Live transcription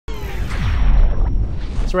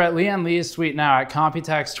So we're at Lian Li's suite now at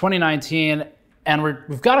Computex 2019, and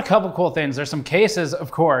we've got a couple cool things. There's some cases, of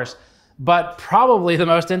course, but probably the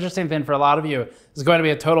most interesting thing for a lot of you is going to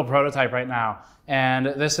be a total prototype right now. And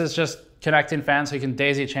this is just connecting fans so you can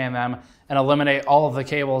daisy chain them and eliminate all of the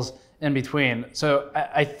cables in between. So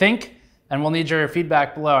I think, and we'll need your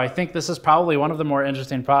feedback below, I think this is probably one of the more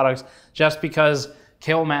interesting products just because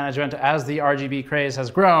cable management, as the RGB craze has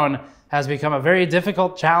grown, has become a very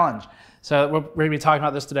difficult challenge. So we're going to be talking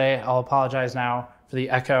about this today. I'll apologize now for the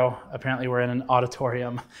echo. Apparently we're in an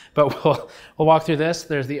auditorium, but we'll walk through this.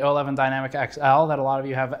 There's the O11 Dynamic XL that a lot of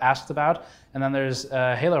you have asked about. And then there's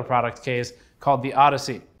a Halo product case called the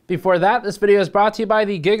Odyssey. Before that, this video is brought to you by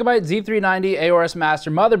the Gigabyte Z390 Aorus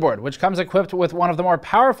Master motherboard, which comes equipped with one of the more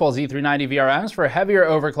powerful Z390 VRMs for heavier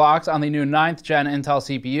overclocks on the new 9th gen Intel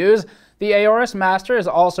CPUs. The Aorus Master is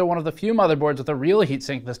also one of the few motherboards with a real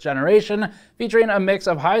heatsink this generation, featuring a mix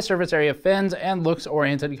of high surface area fins and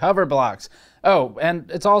looks-oriented cover blocks. Oh,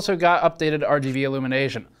 and it's also got updated RGB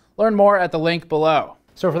illumination. Learn more at the link below.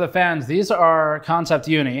 So for the fans, these are Concept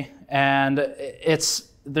Uni, and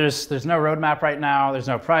there's no roadmap right now, there's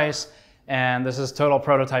no price, and this is total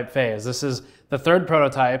prototype phase. This is the third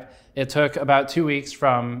prototype. It took about 2 weeks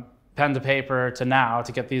from pen to paper to now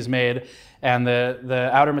to get these made, and the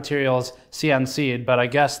outer materials CNC'd, but I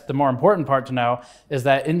guess the more important part to know is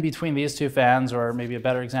that in between these two fans, or maybe a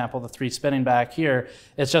better example, the three spinning back here,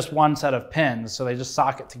 it's just one set of pins, so they just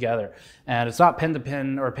socket together. And it's not pin to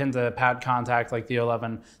pin or pin to pad contact like the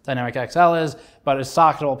O11 Dynamic XL is, but it's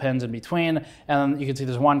socketable pins in between. And then you can see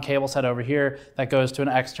there's one cable set over here that goes to an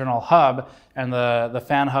external hub, and the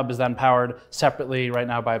fan hub is then powered separately right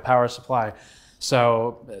now by a power supply.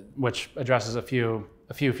 So, which addresses a few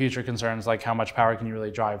future concerns, like how much power can you really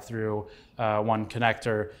drive through one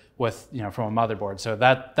connector with, from a motherboard. So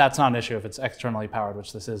that's not an issue if it's externally powered,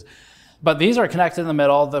 which this is. But these are connected in the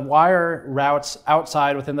middle. The wire routes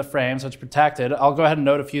outside within the frame, so it's protected. I'll go ahead and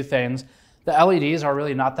note a few things. The LEDs are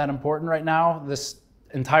really not that important right now. This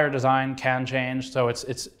entire design can change, so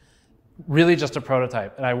it's really just a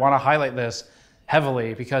prototype. And I want to highlight this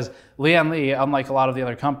heavily because Lian Li, unlike a lot of the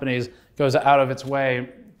other companies, goes out of its way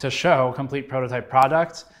to show complete prototype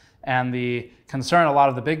products. And the concern a lot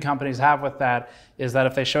of the big companies have with that is that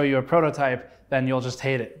if they show you a prototype, then you'll just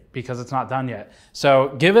hate it because it's not done yet.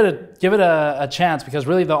 So give it a chance, because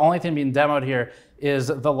really the only thing being demoed here is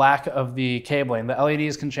the lack of the cabling. The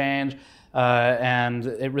LEDs can change, and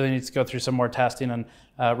it really needs to go through some more testing and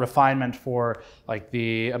refinement for like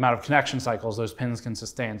the amount of connection cycles those pins can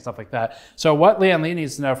sustain, stuff like that. So what Lian Li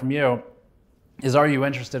needs to know from you is, are you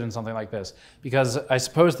interested in something like this? Because I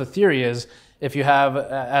suppose the theory is, if you have,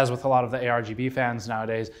 as with a lot of the ARGB fans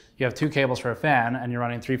nowadays, you have 2 cables for a fan and you're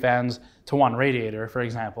running 3 fans to 1 radiator, for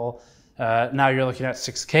example, now you're looking at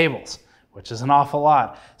 6 cables, which is an awful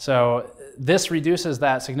lot. So this reduces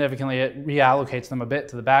that significantly. It reallocates them a bit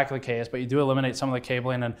to the back of the case, but you do eliminate some of the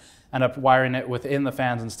cabling and end up wiring it within the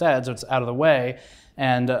fans instead, so it's out of the way.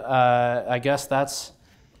 And I guess that's,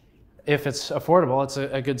 if it's affordable, it's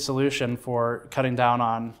a good solution for cutting down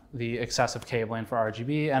on the excessive cabling for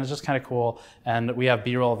RGB, and it's just kind of cool. And we have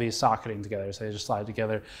B-roll of these socketing together, so they just slide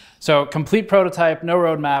together. So complete prototype, no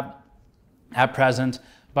roadmap at present,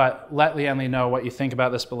 but let Lian Li know what you think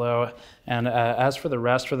about this below. And as for the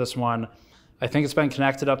rest for this one, I think it's been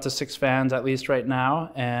connected up to 6 fans at least right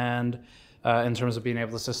now, and in terms of being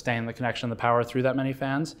able to sustain the connection and the power through that many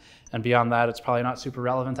fans. And beyond that, it's probably not super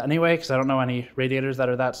relevant anyway, because I don't know any radiators that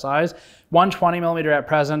are that size. 120 millimeter at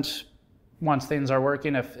present. Once things are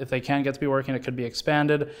working, if they can get to be working, it could be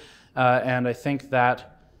expanded. And I think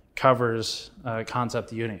that covers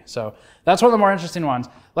Concept Uni. So that's one of the more interesting ones.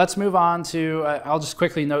 Let's move on to, I'll just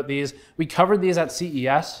quickly note these. We covered these at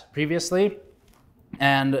CES previously,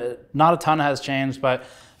 and not a ton has changed, but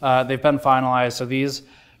they've been finalized. So these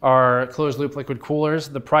are closed loop liquid coolers.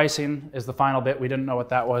 The pricing is the final bit. We didn't know what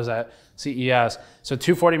that was at CES. So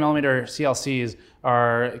 240 millimeter CLCs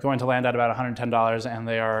are going to land at about $110, and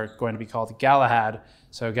they are going to be called Galahad.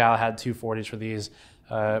 So Galahad 240s for these,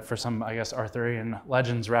 for some, I guess, Arthurian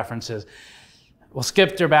legends references. We'll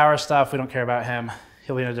skip Der Bauer stuff. We don't care about him.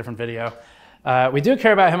 He'll be in a different video. We do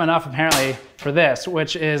care about him enough, apparently, for this,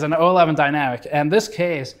 which is an O11 Dynamic. And this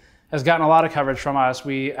case has gotten a lot of coverage from us.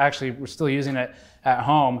 We're still using it at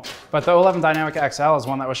home. But the O11 Dynamic XL is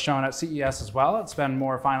one that was shown at CES as well. It's been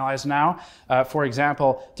more finalized now. For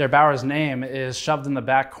example, Der Bauer's name is shoved in the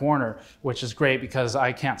back corner, which is great because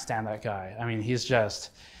I can't stand that guy. I mean, he's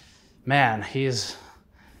just, man, he's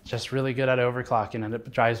just really good at overclocking, and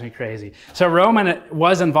it drives me crazy. So Roman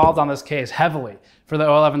was involved on this case heavily for the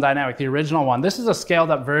O11 Dynamic, the original one. This is a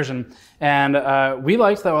scaled up version, and we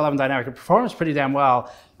liked the O11 Dynamic. It performs pretty damn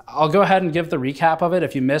well. I'll go ahead and give the recap of it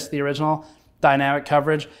if you missed the original Dynamic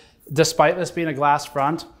coverage. Despite this being a glass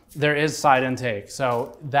front, there is side intake,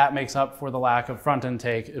 so that makes up for the lack of front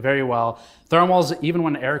intake very well. Thermals, even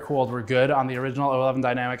when air-cooled, were good on the original O11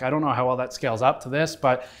 Dynamic. I don't know how well that scales up to this,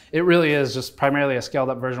 but it really is just primarily a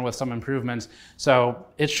scaled-up version with some improvements. So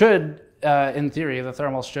it should, in theory, the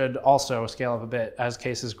thermals should also scale up a bit as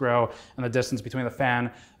cases grow and the distance between the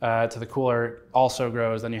fan to the cooler also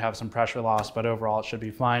grows. Then you have some pressure loss, but overall it should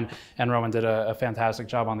be fine. And Roman did a fantastic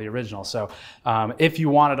job on the original. So if you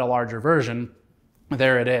wanted a larger version,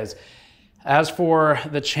 there it is. As for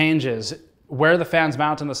the changes, where the fans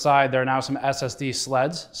mount on the side, there are now some SSD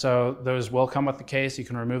sleds. So those will come with the case. You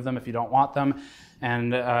can remove them if you don't want them.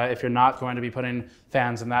 And if you're not going to be putting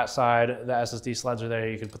fans in that side, the SSD sleds are there.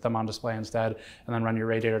 You can put them on display instead and then run your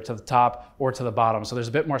radiator to the top or to the bottom. So there's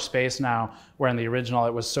a bit more space now, where in the original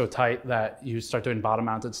it was so tight that you start doing bottom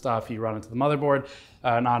mounted stuff, you run into the motherboard.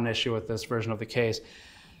 Not an issue with this version of the case.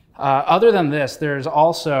 Other than this, there's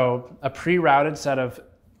also a pre-routed set of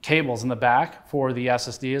cables in the back for the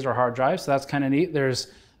SSDs or hard drives, so that's kind of neat.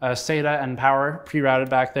 There's SATA and power pre-routed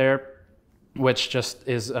back there, which just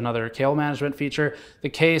is another cable management feature. The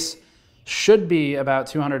case should be about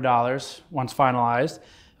 $200 once finalized.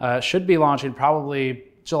 Should be launching probably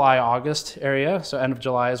July, August area, so end of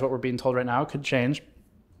July is what we're being told right now. Could change.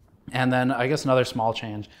 And then I guess another small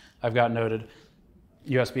change I've got noted,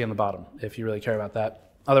 USB in the bottom, if you really care about that.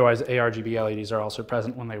 Otherwise, ARGB LEDs are also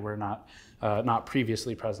present when they were not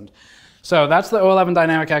previously present. So that's the O11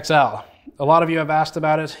 Dynamic XL. A lot of you have asked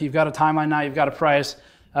about it. You've got a timeline now, you've got a price,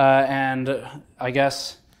 and I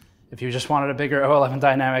guess if you just wanted a bigger O11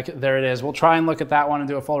 Dynamic, there it is. We'll try and look at that one and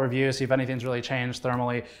do a full review, see if anything's really changed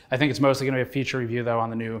thermally. I think it's mostly going to be a feature review, though,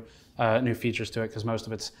 on the new features to it, because most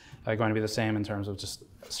of it's going to be the same in terms of just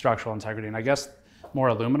structural integrity. And I guess more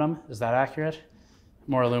aluminum, is that accurate?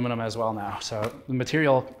 More aluminum as well now. So the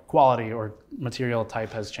material quality or material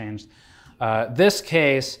type has changed. This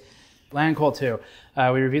case, Lian Cool 2.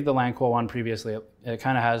 We reviewed the Lian Cool 1 previously. It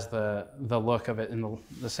kind of has the look of it in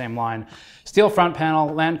the same line. Steel front panel.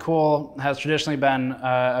 Lian Cool has traditionally been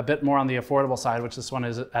a bit more on the affordable side, which this one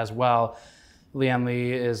is as well. Lian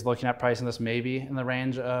Li is looking at pricing this maybe in the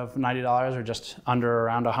range of $90 or just under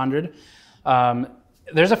around $100.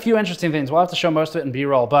 There's a few interesting things. We'll have to show most of it in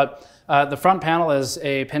B-roll, but the front panel is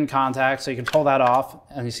a pin contact, so you can pull that off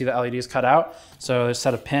and you see the LEDs cut out. So there's a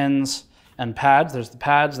set of pins and pads. There's the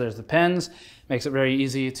pads, there's the pins. Makes it very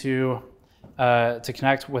easy to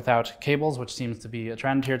connect without cables, which seems to be a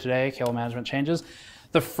trend here today, cable management changes.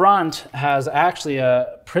 The front has actually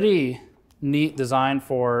a pretty neat design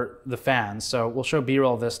for the fans. So we'll show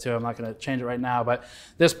B-roll of this too. I'm not going to change it right now, but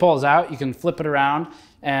this pulls out. You can flip it around,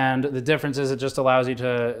 and the difference is it just allows you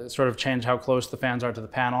to sort of change how close the fans are to the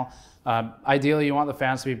panel. Ideally, you want the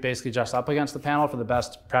fans to be basically just up against the panel for the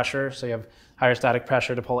best pressure, so you have higher static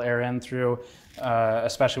pressure to pull air in through,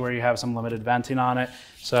 especially where you have some limited venting on it.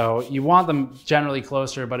 So you want them generally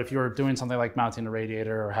closer, but if you were doing something like mounting a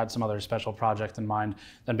radiator or had some other special project in mind,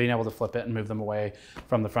 then being able to flip it and move them away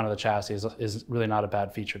from the front of the chassis is really not a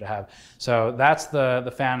bad feature to have. So that's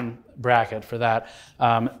the fan bracket for that.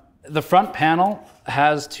 The front panel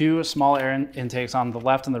has two small air intakes on the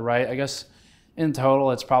left and the right. I guess in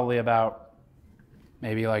total, it's probably about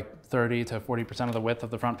maybe like 30 to 40% of the width of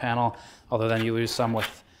the front panel, although then you lose some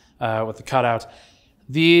with the cutout.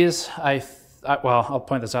 These, well, I'll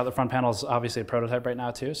point this out. The front panel is obviously a prototype right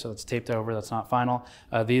now too, so it's taped over. That's not final.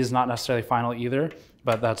 These not necessarily final either,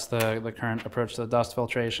 but that's the current approach to the dust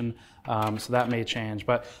filtration, so that may change.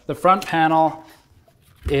 But the front panel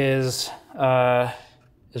is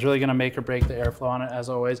really going to make or break the airflow on it, as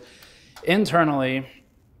always. Internally,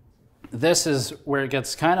 this is where it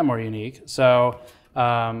gets kind of more unique. So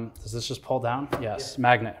does this just pull down? Yes, yeah.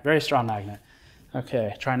 Magnet, very strong magnet.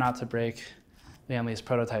 Okay, try not to break Lian Li's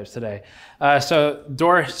prototypes today. So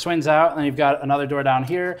door swings out, and then you've got another door down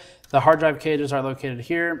here. The hard drive cages are located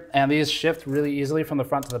here, and these shift really easily from the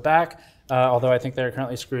front to the back, although I think they're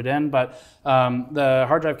currently screwed in. But the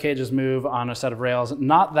hard drive cages move on a set of rails.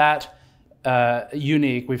 Not that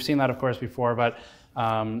unique. We've seen that, of course, before, but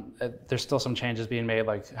there's still some changes being made,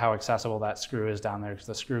 like how accessible that screw is down there, because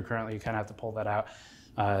the screw currently, you kind of have to pull that out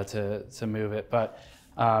to move it. But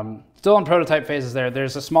still in prototype phases there.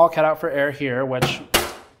 There's a small cutout for air here, which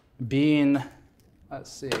being,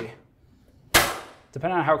 let's see,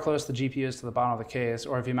 depending on how close the GPU is to the bottom of the case,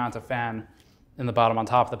 or if you mount a fan in the bottom on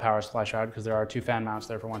top of the power supply shroud, because there are two fan mounts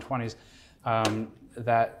there for 120s,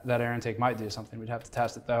 that air intake might do something. We'd have to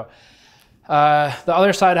test it though. The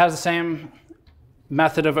other side has the same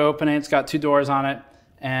method of opening. It's got 2 doors on it,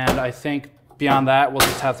 and I think beyond that, we'll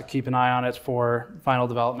just have to keep an eye on it for final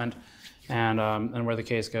development and where the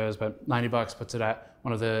case goes. But $90 puts it at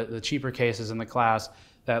one of the cheaper cases in the class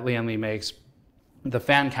that Lian Li makes. The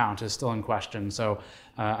fan count is still in question, so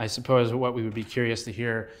I suppose what we would be curious to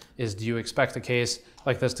hear is, do you expect a case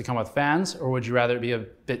like this to come with fans, or would you rather it be a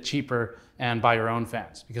bit cheaper and buy your own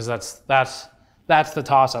fans? Because that's the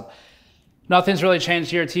toss-up. Nothing's really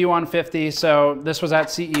changed here. TU150, so this was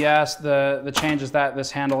at CES. The change is that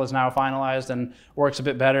this handle is now finalized and works a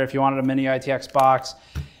bit better. If you wanted a mini ITX box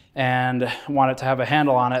and want it to have a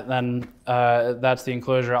handle on it, then that's the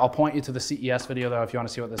enclosure. I'll point you to the CES video though if you want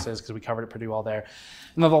to see what this is, because we covered it pretty well there.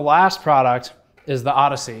 And then the last product is the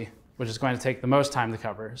Odyssey, which is going to take the most time to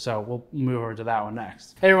cover. So we'll move over to that one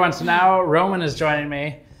next. Hey everyone, so now Roman is joining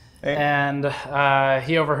me. Hey. And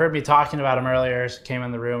he overheard me talking about him earlier, came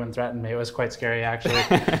in the room and threatened me. It was quite scary actually.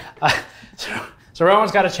 So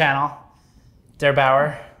Roman's got a channel,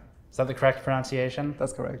 Der8auer. Is that the correct pronunciation?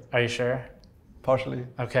 That's correct. Are you sure? Partially.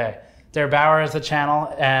 Okay. Der8auer is the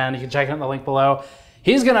channel, and you can check it in the link below.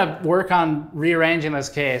 He's gonna work on rearranging this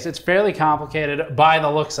case. It's fairly complicated by the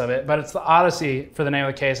looks of it, but it's the Odyssey for the name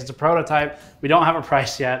of the case. It's a prototype. We don't have a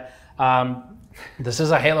price yet. This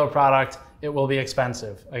is a Halo product. It will be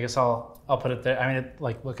expensive. I guess I'll put it there. I mean,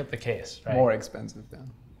 like, look at the case, right? More expensive,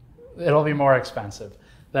 yeah. It'll be more expensive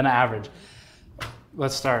than average.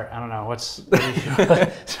 Let's start. I don't know.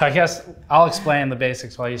 So I guess I'll explain the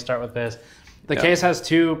basics while you start with this. The case has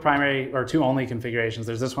 2 primary, or 2 only configurations.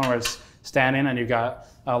 There's this one where it's standing and you've got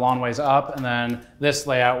a long ways up, and then this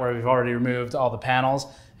layout where we've already removed all the panels.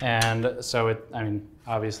 And so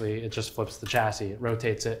obviously it just flips the chassis, it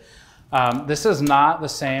rotates it. This is not the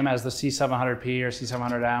same as the C700P or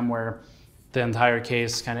C700M where the entire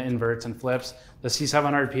case kind of inverts and flips. The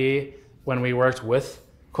C700P, when we worked with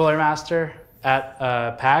Cooler Master at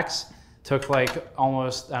PAX, took like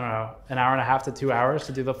almost, I don't know, an hour and a half to 2 hours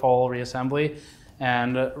to do the full reassembly.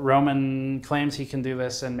 And Roman claims he can do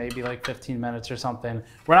this in maybe like 15 minutes or something.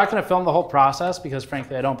 We're not gonna film the whole process because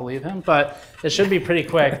frankly, I don't believe him, but it should be pretty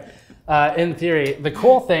quick in theory. The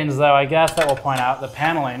cool things though, I guess that we'll point out, the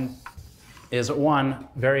paneling is 1,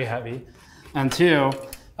 very heavy, and 2,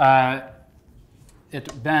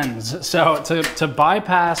 it bends. So to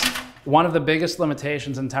bypass one of the biggest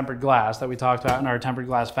limitations in tempered glass that we talked about in our tempered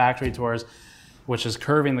glass factory tours, which is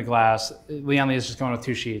curving the glass, Lian Li is just going with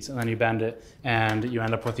 2 sheets and then you bend it and you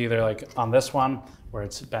end up with either like on this one where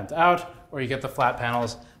it's bent out, or you get the flat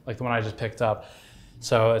panels like the one I just picked up.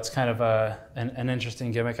 So it's kind of an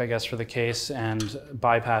interesting gimmick, I guess, for the case, and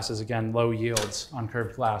bypasses, again, low yields on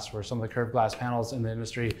curved glass, where some of the curved glass panels in the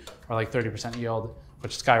industry are like 30% yield,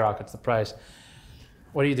 which skyrockets the price.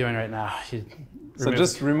 What are you doing right now? So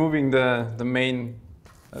just removing the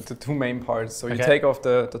 2 main parts. So you take off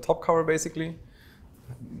the top cover basically.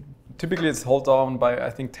 Typically it's held down by I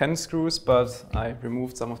think 10 screws, but I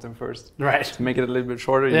removed some of them first. Right. To make it a little bit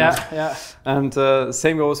shorter. Yeah. And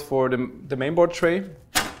same goes for the mainboard tray.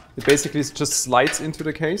 It basically just slides into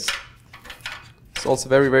the case. It's also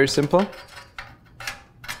very, very simple.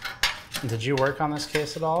 Did you work on this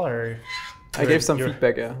case at all, or? I gave some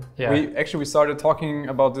feedback, yeah. We started talking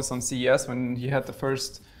about this on CES when he had the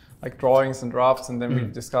first like drawings and drafts, and then we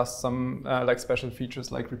discussed some like special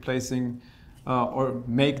features like replacing or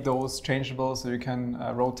make those changeable so you can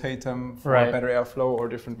rotate them for better airflow or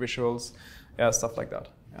different visuals, stuff like that.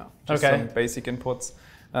 Yeah, just some basic inputs.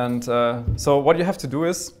 And so what you have to do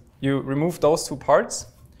is you remove those 2 parts,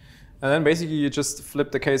 and then basically you just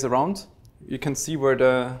flip the case around. You can see where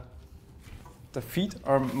the feet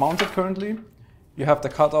are mounted currently. You have the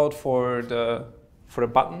cutout for the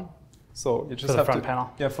button. So you just have the front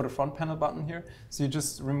panel. Yeah, for the front panel button here. So you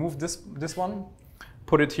just remove this one,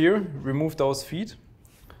 put it here, remove those feet,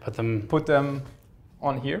 put them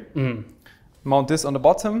on here, mount this on the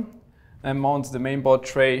bottom, and mount the mainboard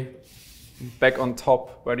tray back on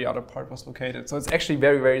top where the other part was located. So it's actually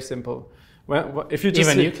very, very simple. Well, if you just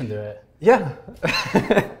even you can do it. Yeah.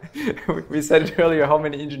 We said it earlier, how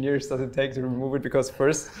many engineers does it take to remove it? Because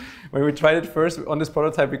when we tried it first on this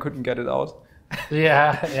prototype, we couldn't get it out.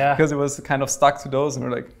 Yeah. Because it was kind of stuck to those, and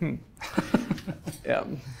we're like, yeah.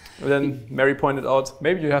 But then Mary pointed out,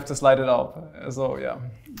 maybe you have to slide it up. So yeah.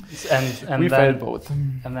 And we failed both.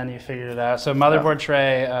 And then you figured it out. So motherboard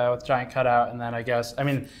tray with giant cutout, and then I guess, I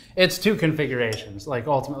mean, it's 2 configurations. Like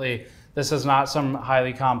ultimately, this is not some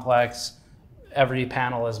highly complex, every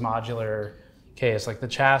panel is modular case. Like the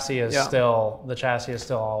chassis is still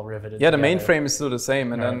all riveted. Yeah, together. the main frame is still the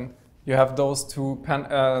same, and then you have those two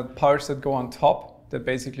parts that go on top that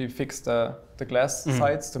basically fix the glass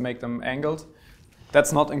sides to make them angled.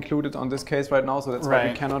 That's not included on this case right now, so that's why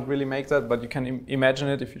we cannot really make that, but you can imagine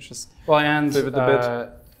it if you just flip it a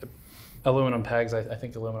bit. Aluminum pegs, I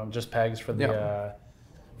think aluminum, just pegs for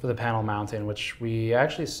the panel mounting, which we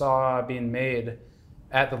actually saw being made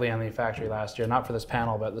at the Lian Li factory last year, not for this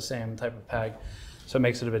panel, but the same type of peg. So it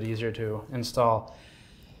makes it a bit easier to install.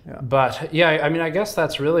 Yeah. But yeah, I mean, I guess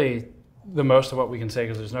that's really the most of what we can say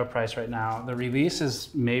because there's no price right now. The release is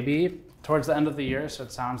maybe towards the end of the year, so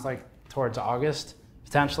it sounds like towards August,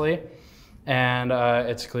 potentially. And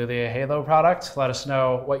it's clearly a Halo product. Let us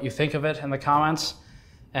know what you think of it in the comments.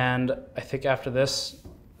 And I think after this,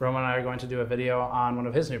 Roman and I are going to do a video on one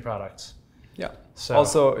of his new products. Yeah. So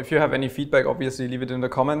also, if you have any feedback, obviously leave it in the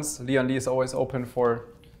comments. Lian Li is always open for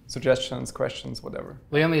suggestions, questions, whatever.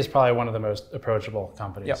 Lian Li is probably one of the most approachable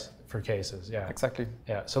companies for cases. Yeah. Exactly.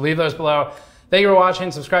 Yeah. So leave those below. Thank you for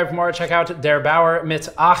watching. Subscribe for more. Check out Der8auer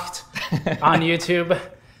on YouTube.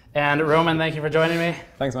 And Roman, thank you for joining me.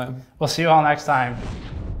 Thanks, man. We'll see you all next time.